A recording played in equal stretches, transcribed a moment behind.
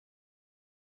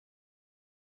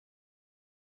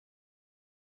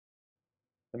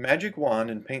The Magic Wand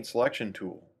and Paint Selection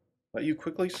tool let you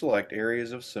quickly select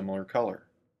areas of similar color.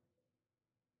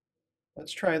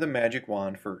 Let's try the Magic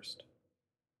Wand first.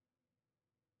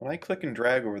 When I click and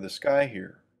drag over the sky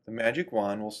here, the Magic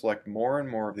Wand will select more and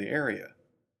more of the area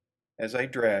as I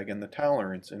drag and the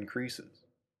tolerance increases.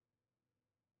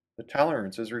 The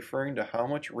tolerance is referring to how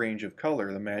much range of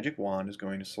color the Magic Wand is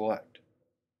going to select.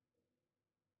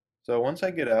 So once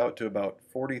I get out to about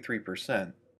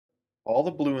 43%, all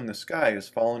the blue in the sky has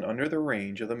fallen under the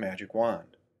range of the Magic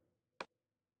Wand.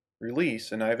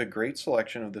 Release and I have a great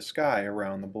selection of the sky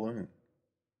around the balloon.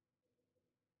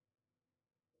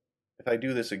 If I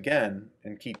do this again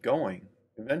and keep going,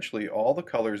 eventually all the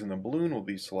colors in the balloon will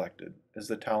be selected as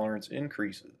the tolerance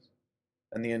increases,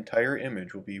 and the entire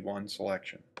image will be one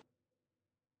selection.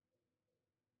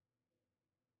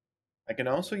 I can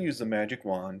also use the Magic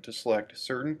Wand to select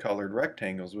certain colored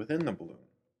rectangles within the balloon.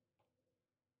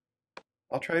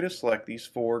 I'll try to select these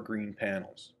 4 green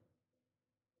panels.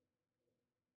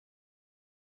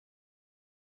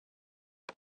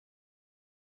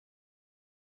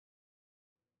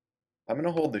 I'm going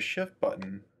to hold the Shift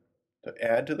button to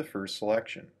add to the first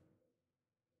selection.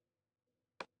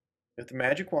 If the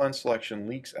Magic Wand selection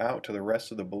leaks out to the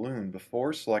rest of the balloon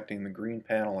before selecting the green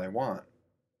panel I want,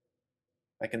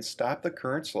 I can stop the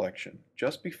current selection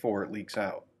just before it leaks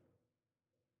out.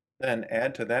 Then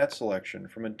add to that selection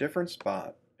from a different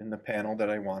spot in the panel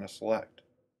that I want to select.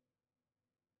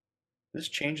 This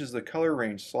changes the color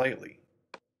range slightly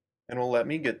and will let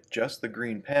me get just the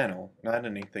green panel, not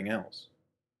anything else.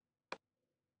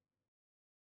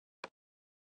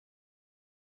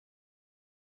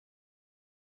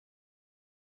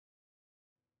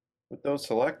 With those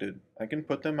selected, I can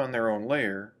put them on their own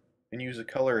layer and use a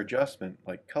color adjustment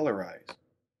like Colorize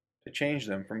to change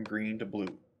them from green to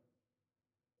blue.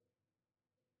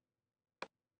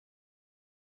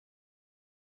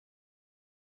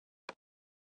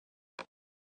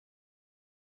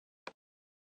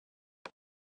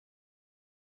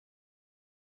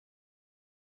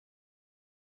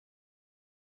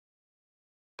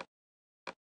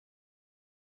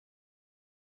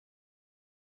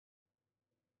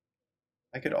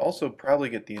 I could also probably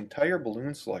get the entire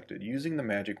balloon selected using the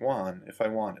Magic Wand if I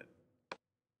wanted.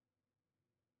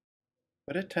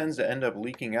 But it tends to end up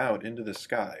leaking out into the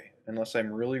sky unless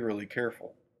I'm really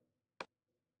careful.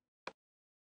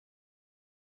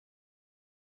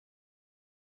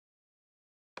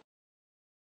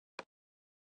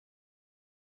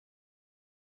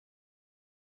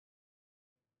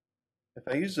 If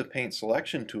I use the Paint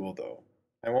Selection tool though,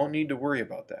 I won't need to worry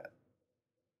about that.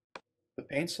 The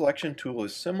Paint Selection tool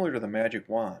is similar to the Magic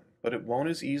Wand, but it won't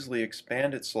as easily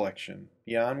expand its selection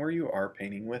beyond where you are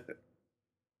painting with it.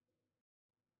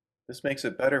 This makes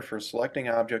it better for selecting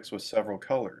objects with several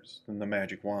colors than the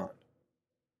Magic Wand.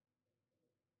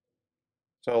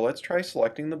 So let's try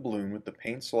selecting the balloon with the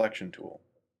Paint Selection tool.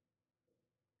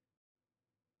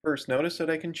 First, notice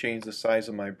that I can change the size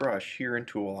of my brush here in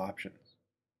Tool Options.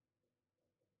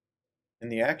 In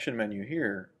the Action menu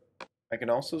here, I can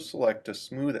also select to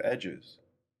smooth edges,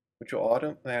 which will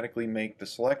automatically make the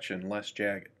selection less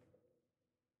jagged.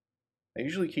 I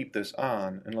usually keep this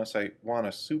on unless I want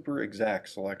a super exact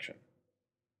selection.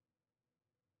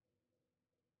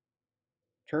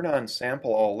 Turn on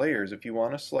Sample All Layers if you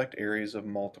want to select areas of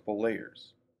multiple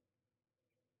layers.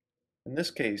 In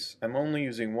this case, I'm only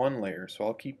using one layer, so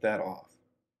I'll keep that off.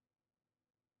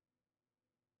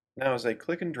 Now as I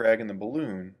click and drag in the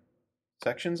balloon,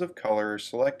 sections of color are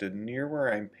selected near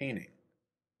where I'm painting,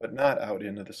 but not out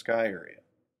into the sky area.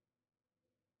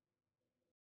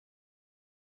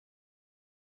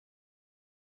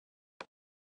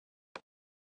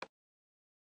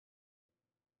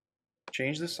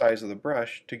 Change the size of the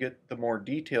brush to get the more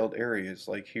detailed areas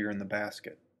like here in the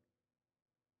basket.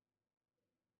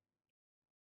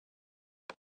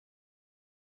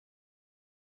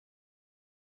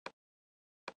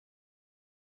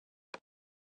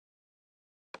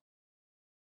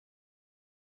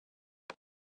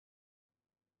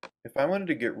 If I wanted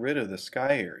to get rid of the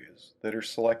sky areas that are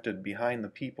selected behind the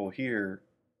people here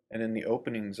and in the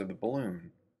openings of the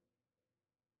balloon,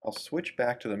 I'll switch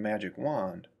back to the Magic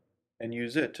Wand and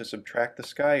use it to subtract the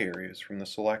sky areas from the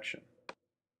selection.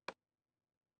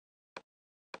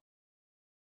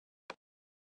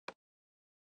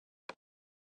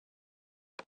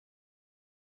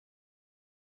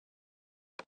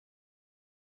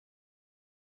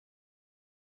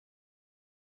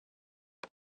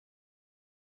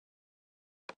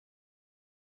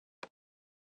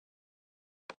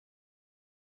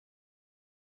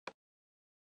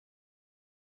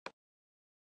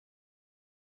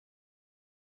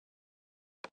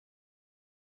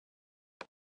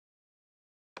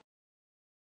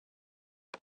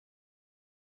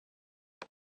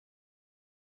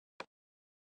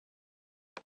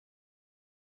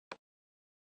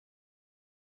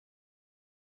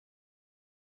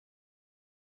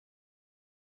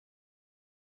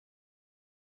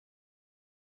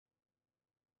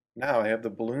 Now I have the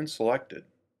balloon selected,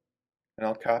 and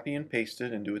I'll copy and paste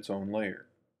it into its own layer.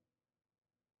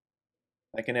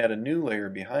 I can add a new layer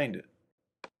behind it,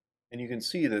 and you can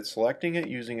see that selecting it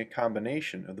using a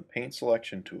combination of the paint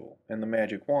selection tool and the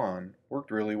magic wand worked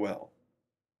really well.